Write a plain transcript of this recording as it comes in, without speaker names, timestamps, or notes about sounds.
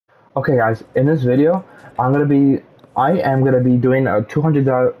Okay, guys, in this video, I am gonna be doing a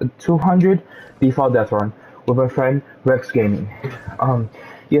 200 default death run with my friend Rex Gaming.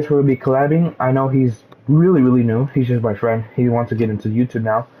 Yes, we'll be collabing. I know he's really new. He's just my friend. He wants to get into YouTube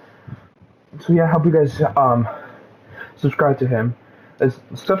now. So yeah, I hope you guys subscribe to him.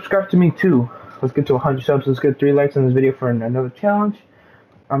 Subscribe to me too. Let's get to 100 subs. Let's get 3 likes on this video for another challenge.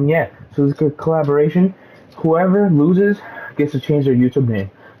 Yeah. So let's get collaboration. Whoever loses gets to change their YouTube name.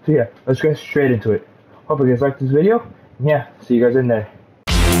 So yeah, let's get straight into it. Hope you guys like this video. Yeah, see you guys in there.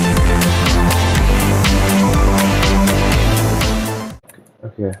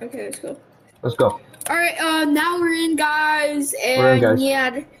 Okay, let's go. Let's go. Alright, now we're in, guys. And We're in, guys.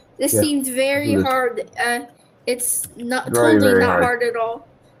 yeah, this seems very hard. It's not very not hard. hard at all.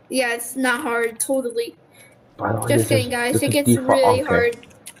 Yeah, it's not hard, totally. By the way, Just kidding, guys. It gets really hard.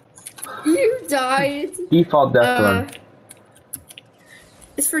 You died. Default death run.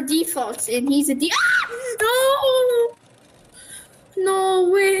 It's for defaults, and he's a No! No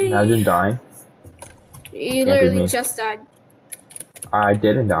way. Imagine dying. You literally just died. I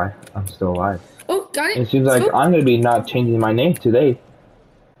didn't die. I'm still alive. Oh, got it. It seems like I'm gonna be not changing my name today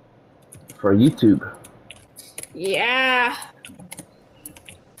for YouTube. Yeah.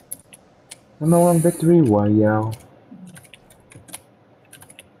 Number 1 victory royale.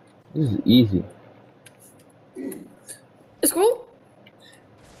 This is easy. It's cool.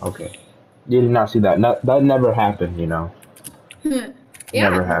 Okay. You did not see that. That never happened, you know. Yeah,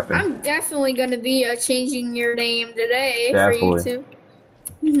 Never happened. I'm definitely gonna be changing your name today Definitely. for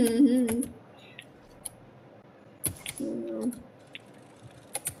YouTube.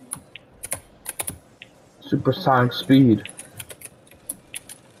 Supersonic speed.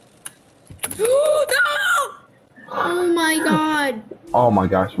 No! Oh my god. Oh my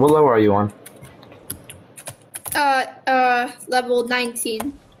gosh. What level are you on? Level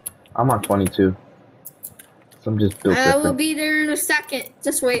 19. I'm on 22. So I'm just built I different. will be there in a second.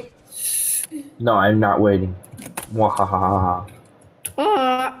 Just wait. No, I'm not waiting. Wahahaha.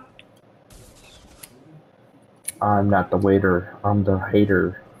 I'm not the waiter. I'm the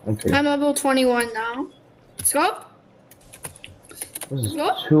hater. Okay. I'm level 21 now. Let's go. This is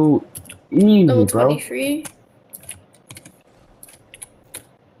Go. too easy, Level bro. 23.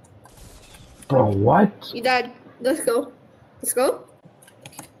 Bro, what? You died. Let's go. Let's go.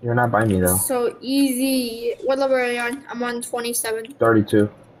 You're not by me though. So easy. What level are you on? I'm on 27. 32.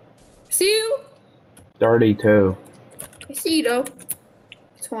 See you. 32. I see you though.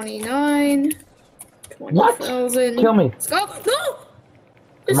 29. What? 20,000. Kill me. Let's go. No!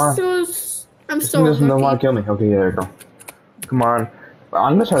 Come on. I'm This so thing doesn't want to unlucky. kill me. Okay, there you go. Come on.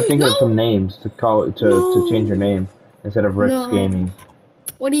 I'm gonna start thinking of some names to call it to change your name instead of Rex Gaming.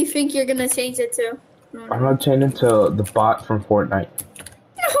 What do you think you're gonna change it to? I'm gonna change it to the bot from Fortnite.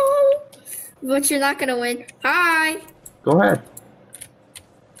 No! But you're not gonna win. Hi! Go ahead.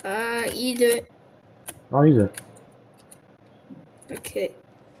 You do it. I'll use it. Okay.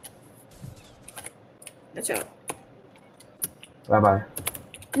 Watch out. Bye bye.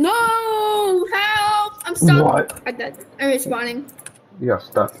 No! Help! I'm stuck. What? I'm dead. I'm respawning. You got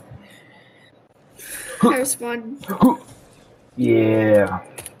stuck. I respawned. Yeah.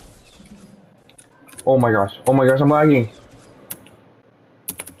 Oh my gosh. Oh my gosh, I'm lagging.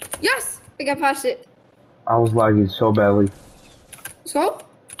 Yes! I got past it. I was lagging so badly. Let's go.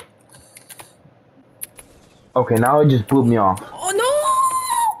 Okay, now it just blew me off. Oh no!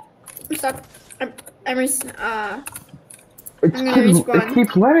 I'm stuck. It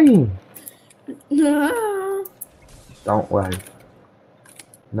keeps lagging. No. Don't lag.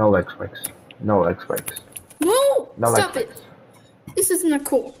 No leg spikes. No leg spikes. No! No leg Stop it. spikes. This is not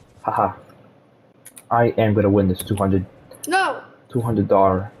cool. Haha. I am gonna win this $200 No!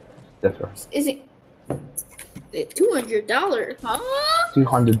 death run. Is it $200? Huh?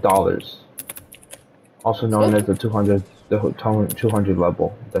 $200. Also known as the 200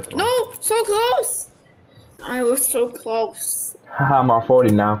 level death run. No! So close! I was so close. Haha, I'm on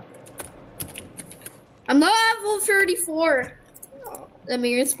 40 now. I'm level 34. Let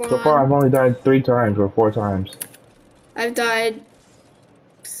me respawn. So far, I've only died 3 times or 4 times. I've died.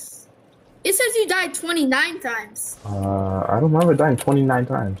 It says you died 29 times. I don't remember dying 29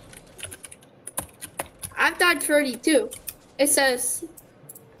 times. I've died 32. It says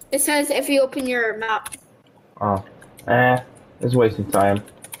if you open your map. Oh, it's wasting time.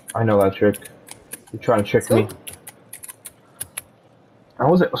 I know that trick. You're trying to trick me.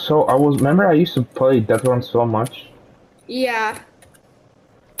 Remember I used to play Death Run so much? Yeah.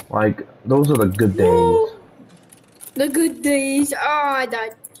 Like, those are the good days. Woo. The good days. Oh, I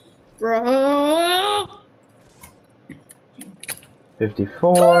died. Bro.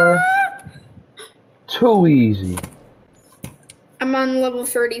 54. Too easy. I'm on level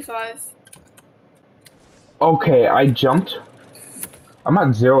 35. Okay, I jumped. I'm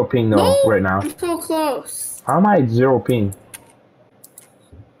at 0 ping though right now. I'm so close. How am I at 0 ping?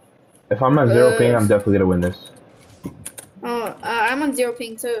 If I'm at 0 ping, I'm definitely gonna win this. Oh, I'm on 0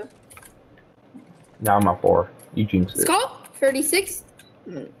 ping too. Now I'm at 4. You jinxed it. Skull 36.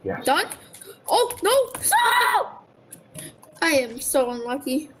 Yes. Done. Oh no! I am so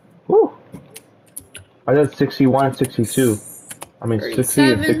unlucky. Woo. I did 61 and 62. I mean 60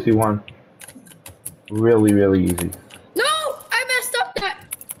 and 61. Really, really easy. No! I messed up that.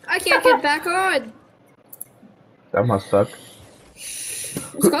 I can't get back on. That must suck.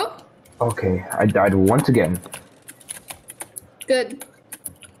 Let's go. Okay, I died once again. Good.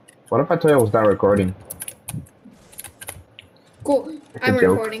 What if I told you I was not recording? Cool. It's a I'm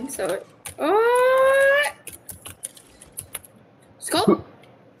joke. recording, so. Let's go.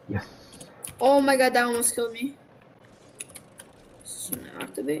 Yes. Oh my god, that almost killed me.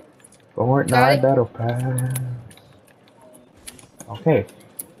 Activate. Fortnite Battle Pass. Okay.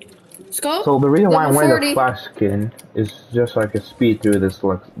 Let's go. So the reason why I'm wearing 40. the flash skin is just so I can speed through this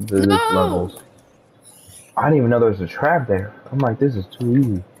levels. I didn't even know there was a trap there. I'm like, this is too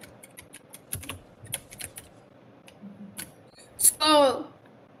easy. Oh.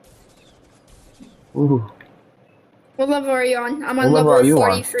 Ooh. What level are you on? I'm on What level level are you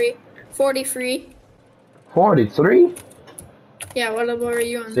 43. 43. 43? Yeah, what level are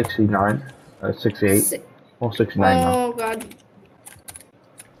you on? 69. 68. Well, 69 now. Oh god.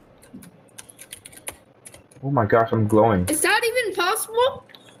 Oh my gosh, I'm glowing. Is that even possible?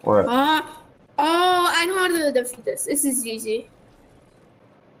 What? Oh, I know how to defeat this. This is easy.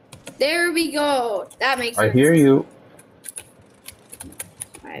 There we go. That makes sense. I hear you.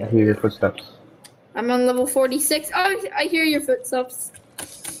 I hear your footsteps. I'm on level 46. Oh, I hear your footsteps.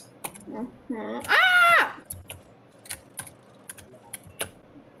 Ah!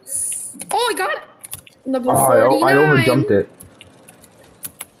 Oh, I got it. Level 49. I overjumped it.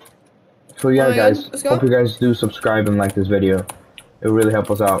 So yeah, guys, hope you guys do subscribe and like this video. It will really help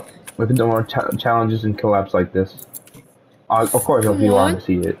us out. We can do more challenges and collabs like this. Of course, if you want to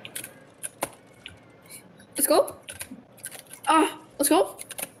see it. Let's go. Let's go.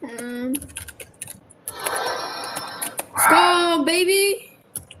 Let's go, baby.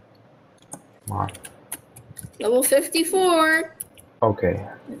 Come on. Level 54. Okay.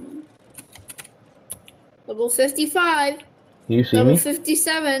 Level 55. You see level me?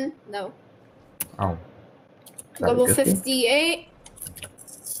 57. No. Oh. Level 58.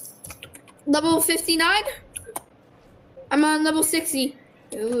 Level 59. I'm on level 60.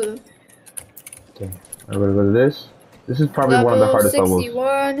 Ooh. Okay. I'm gonna go to this. This is probably one of the hardest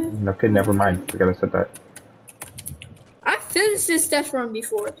 61. levels. Okay, never mind. We gotta set that. I finished this death run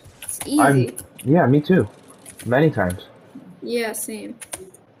before. It's easy. Yeah, me too. Many times. Yeah, same.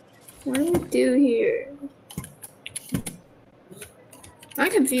 What do I do here?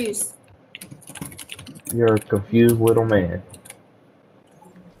 I'm confused. You're a confused little man.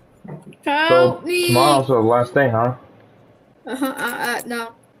 Help me! Tomorrow's the last day, huh? No.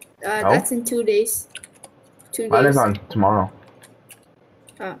 No? That's in 2 days. 2 days. Mine is on tomorrow.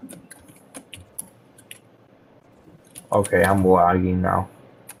 Okay, I'm lagging now.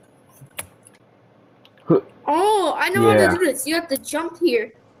 Oh, I know how to do this. You have to jump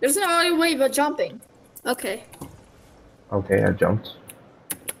here. There's no other way but jumping. Okay. Okay, I jumped.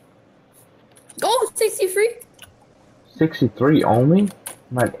 Oh, 63. 63 only?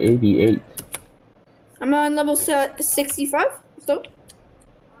 I'm at 88. I'm on level 65. So.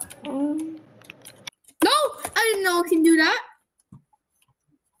 No! I didn't know I can do that.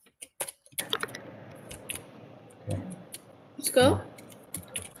 Okay. Let's go.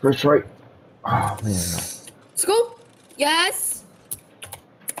 First right. Oh, man, no. Let's go. Yes.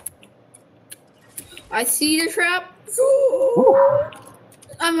 I see the trap. Woo.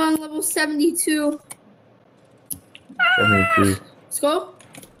 I'm on level 72. 72. Let's go.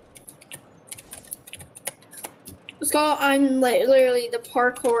 Let's go. I'm literally the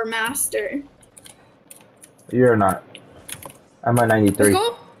parkour master. You're not. I'm at 93. Let's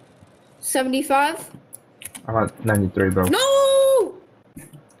go. 75. I'm at 93, bro. No!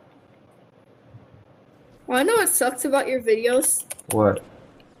 Well, I know what sucks about your videos. What?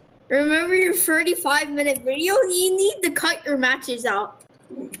 Remember your 35-minute video? You need to cut your matches out.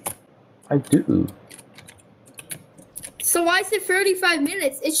 I do. So why is it 35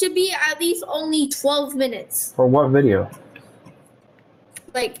 minutes? It should be at least only 12 minutes. For what video?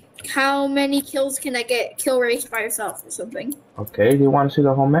 Like, how many kills can I get? Kill race by yourself or something. Okay, do you want to see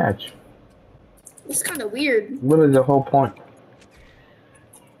the whole match? It's kind of weird. Literally the whole point.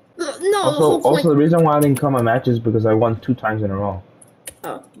 No, the whole point. Also, the reason why I didn't come on matches is because I won 2 times in a row.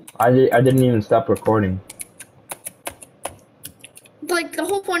 Oh. I didn't even stop recording. Like, the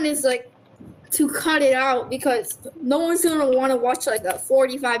whole point is, like, to cut it out because no one's going to want to watch, like, a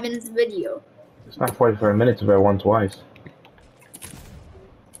 45 minutes video. It's not 45 minutes if I won twice.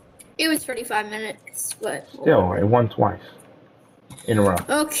 It was 35 minutes, but... Still, I won twice. In a row.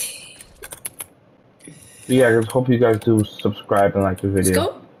 Okay. But yeah, I just hope you guys do subscribe and like the video.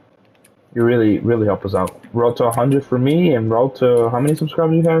 Let's go. You really, really help us out. Road to 100 for me, and road to... How many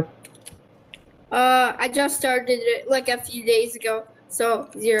subscribers you have? I just started it, like, a few days ago, so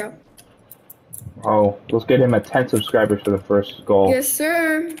 0. Oh, let's get him at 10 subscribers for the first goal. Yes,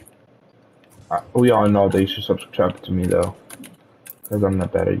 sir. We all know that you should subscribe to me, though. Because I'm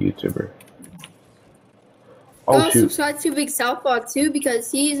not better YouTuber. Oh, shoot. Subscribe to Big Southpaw, too,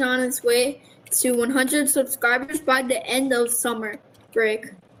 because he's on his way to 100 subscribers by the end of summer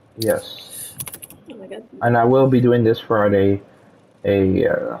break. Yes. Oh, my God. And I will be doing this Friday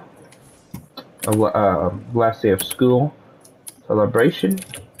a last day of school celebration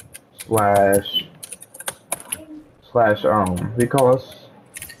slash we call us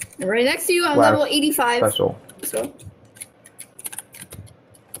Right next to you, I'm level 85. special. So.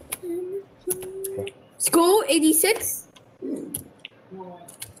 School 86. Seems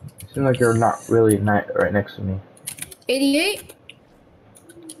like you're not really right next to me. 88.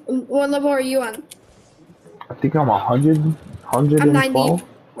 What level are you on? I think I'm 100, I'm 90. 112,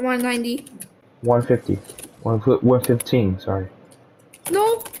 I'm on 90. 150, 115. Sorry.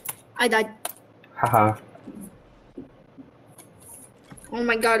 No, I died. Haha. Oh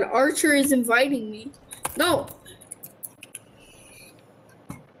my God, Archer is inviting me. No.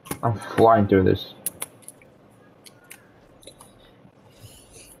 I'm flying through this.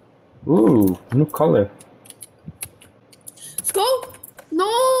 Ooh, new color. Let's go.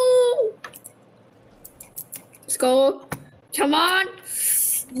 No. Let's go. Come on.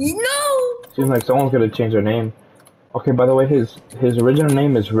 No. Seems like someone's gonna change their name. Okay, by the way, his original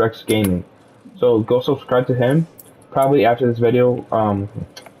name is Rex Gaming. So go subscribe to him. Probably after this video, I'm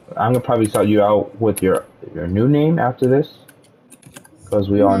gonna probably start you out with your new name after this, because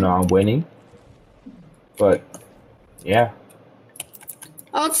we all know I'm winning. But yeah,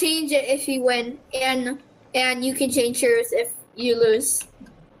 I'll change it if you win, and you can change yours if you lose.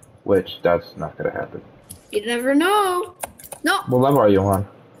 which that's not gonna happen. You never know. No. What level are you on?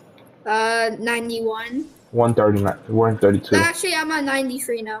 91. 139, 132. Actually, I'm at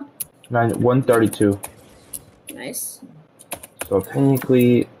 93 now. 132. Nice. So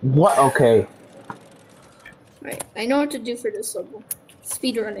technically, what? Okay. Right, I know what to do for this level.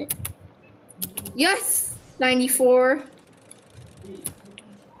 Speedrun it. Yes! 94.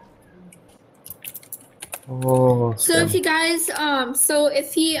 Oh. So if you guys, so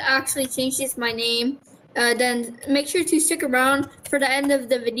if he actually changes my name, then make sure to stick around for the end of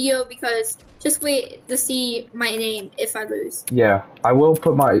the video because just wait to see my name if I lose. Yeah, I will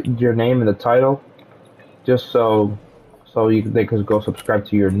put your name in the title, just so they could go subscribe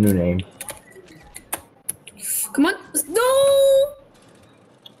to your new name. Come on, no!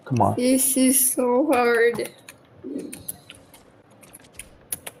 Come on. This is so hard.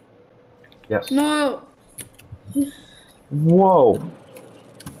 Yes. No. Whoa.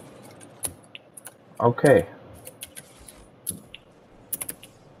 Okay.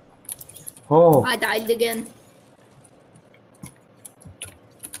 Oh. I died again.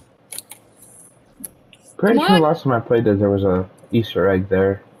 Pretty Come sure on. last time I played this, there was a Easter egg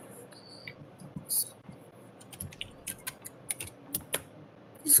there.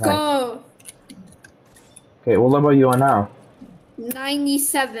 Let's go. Okay, what level are you on now?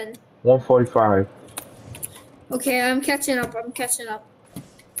 97. 145. Okay, I'm catching up. I'm catching up.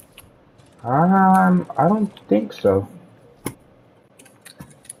 I don't think so.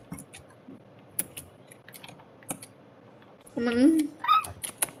 Come on.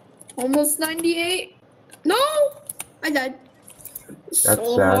 Almost 98. No! I died. That's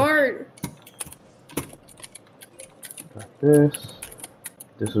So sad. hard. Got this.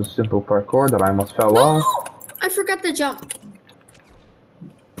 This was simple parkour that I almost fell No! off. I forgot to jump.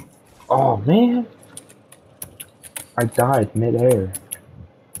 Oh man. I died midair.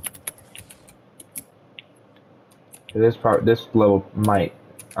 This level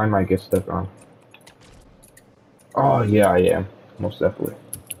I might get stuck on. Oh yeah, I am. Most definitely.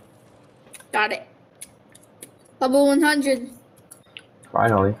 Got it. Level 100.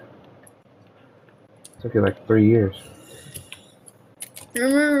 Finally. Took you like 3 years.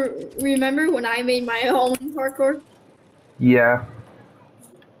 Remember when I made my own parkour? Yeah.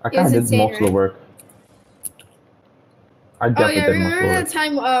 I It was kinda did insane, most of the right? work. I Oh definitely yeah, did my remember sword. that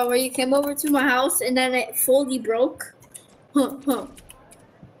time where you came over to my house and then it fully broke? Huh.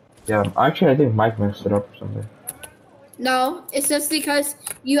 Yeah, actually, I think Mike messed it up or something. No, it's just because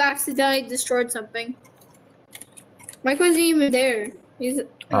you accidentally destroyed something. Mike wasn't even there. He's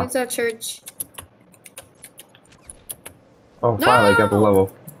at church. Oh, finally, I got the No!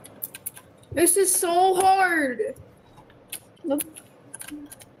 level. This is so hard. Nope.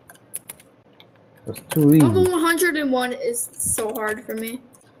 It's too Level easy. 101 is so hard for me.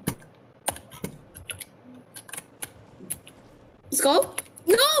 Let's go.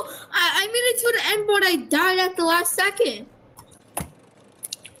 No! I made it to the end, but I died at the last second.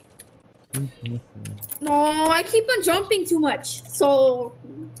 No, I keep on jumping too much. So.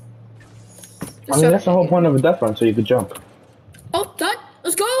 I mean, that's the whole point of a death run, so you could jump. Oh, done.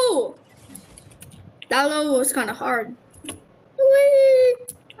 Let's go. That level was kind of hard. Whee!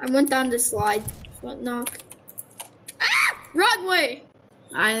 I went down the slide. What knock? Ah! Wrong way.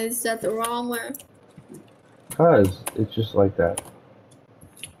 I said the wrong way. Cause it's just like that.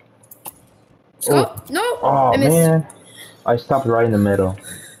 Let's go. No. Oh I missed. man, I stopped right in the middle.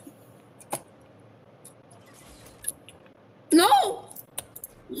 No.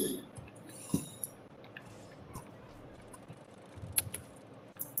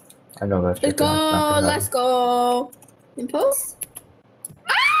 I know that. Let's go. Let's go. Impulse.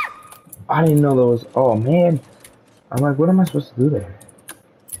 Ah! I didn't know there was. Oh man, I'm like, what am I supposed to do there?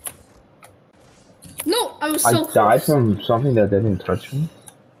 No, I was so I died from something that didn't touch me.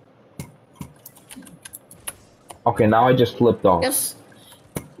 Okay, now I just flipped off. Yes.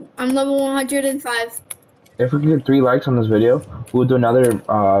 I'm level 105. If we get 3 likes on this video, we'll do another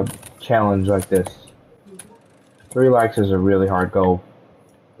challenge like this. 3 likes is a really hard goal.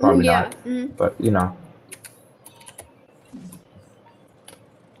 Probably not, but you know.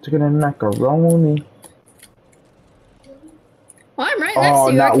 Chicken and macaroni. Well, I'm right next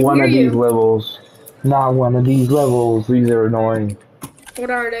to you. Not one of you. these levels. Not one of these levels. These are annoying.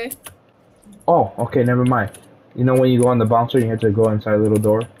 What are they? Oh, okay, never mind. You know when you go on the bouncer, you have to go inside a little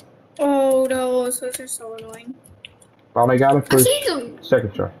door? Oh, those are so annoying. I got it first,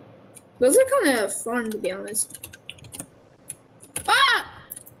 second try. Those are kind of fun, to be honest. Ah!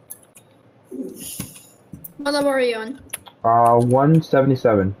 What level are you on?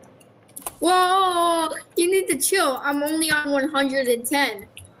 177. Whoa! You need to chill. I'm only on 110.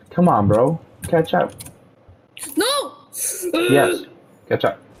 Come on, bro. Catch up. No! Yes. Catch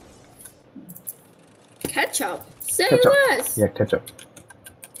up. Catch up? Say Catch up. less. Yeah, catch up.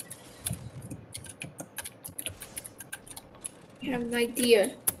 I have an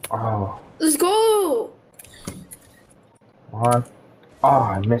idea. Oh. Let's go! One. Oh,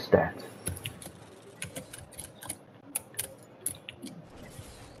 I missed that.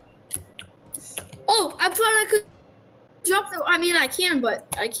 Oh, I thought I could jump through. I mean, I can, but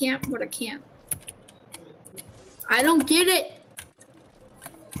I can't, but I can't. I don't get it.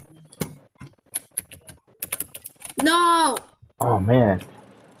 No! Oh, man.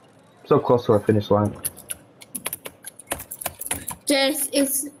 So close to our finish line. This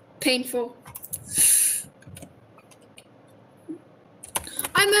is painful.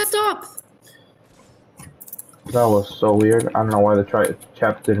 I messed up. That was so weird. I don't know why the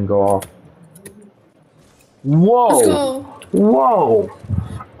chap didn't go off. Whoa! Let's go. Whoa!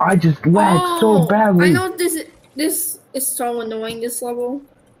 I just lagged so badly. I know this is so annoying, this level.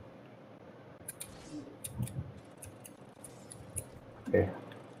 Okay.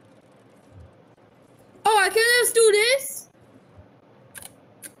 Oh, I can just do this?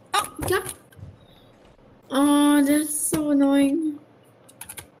 Oh, yeah. Oh, that's so annoying.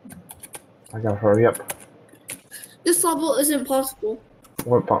 I gotta hurry up. This level is impossible.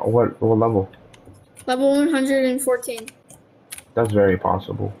 What level? Level 114. That's very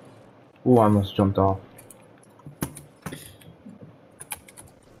possible. Ooh, I almost jumped off.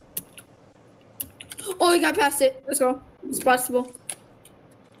 Oh, we got past it. Let's go. It's possible.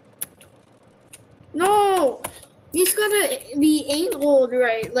 No! He's gotta be angled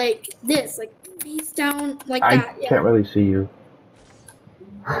right, like this, like face down, like that. I can't really see you.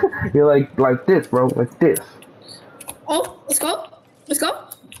 You're like this, bro, like this. Oh, let's go. Let's go.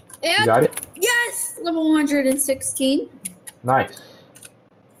 And You got it? yes! Level 116. Nice.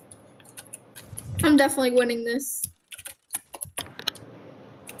 I'm definitely winning this.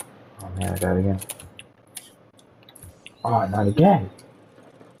 Oh man, I got it again. Oh, not again.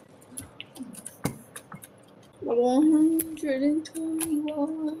 Level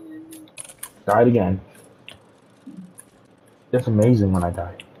 121. Died again. It's amazing when I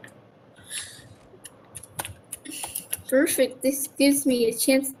die. Perfect. This gives me a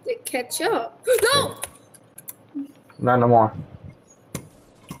chance to catch up. No! Not no more.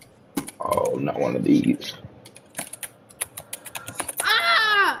 Oh, not one of these.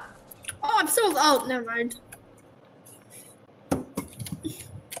 Ah! Oh, I'm so. Oh, never mind.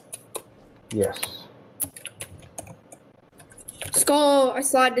 Yes. Let's go. I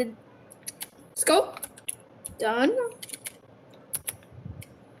slided. Let's go. Done.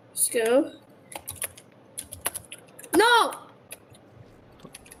 Let's go. No!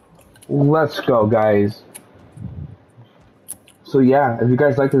 Let's go, guys. So yeah, if you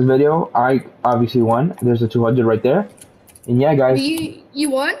guys like this video, I obviously won. There's a 200 right there. And yeah, guys. You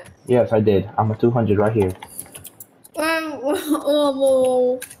won? Yes, I did. I'm a 200 right here.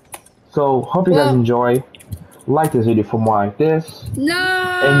 So hope you guys enjoy. Like this video for more like this. No.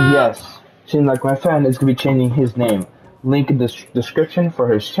 And yes, seems like my friend is gonna be changing his name. Link in the description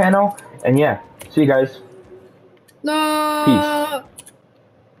for his channel. And yeah, see you guys. No. Peace.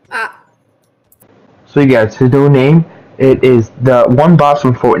 Ah. So you guys, his new name, it is the one boss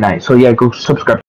from Fortnite. So yeah, go subscribe.